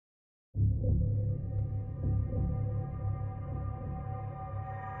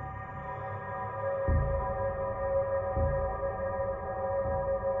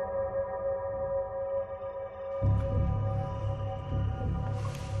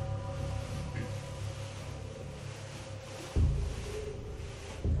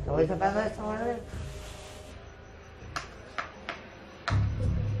¿Lo voy tratando de esta manera?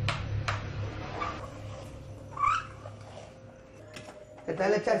 ¿Qué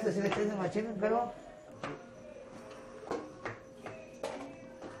tal le echaste? ¿Si le echaste machín, pero?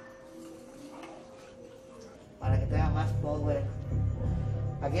 Para que tenga más power.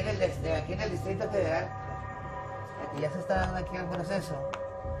 Aquí en el Distrito Federal, aquí ya se está dando aquí el proceso.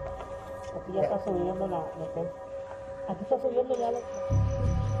 Aquí ya está subiendo la aquí está subiendo ya la...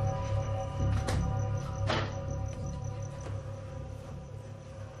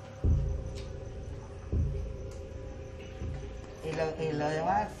 Y lo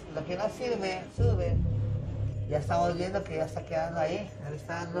demás, lo que no sirve, sube. Ya estamos viendo que ya está quedando ahí, ya le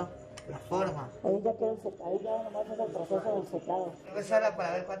está dando la forma. Ahí ya queda ahí ya nomás es el proceso del secado. Hay que empezar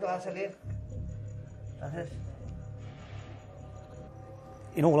para ver cuánto va a salir. Entonces...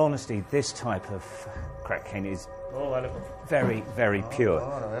 In all honesty, this type of crack cocaine is very, very pure.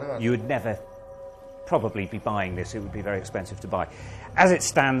 You would never probably be buying this. It would be very expensive to buy. As it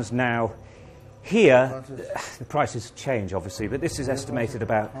stands now, here, the prices change, obviously, but this is estimated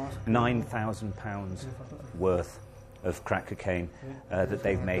about £9,000 worth of crack cocaine that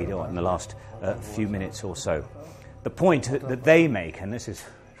they've made in the last few minutes or so. The point that they make, and this is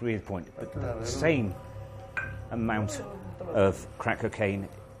really the point, but the same amount of crack cocaine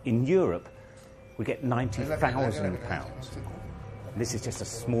in Europe, we get £90,000. This is just a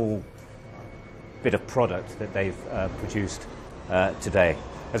small bit of product that they've produced today.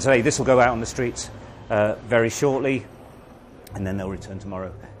 As I say, this will go out on the streets very shortly, and then they'll return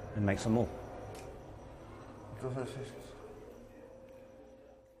tomorrow and make some more.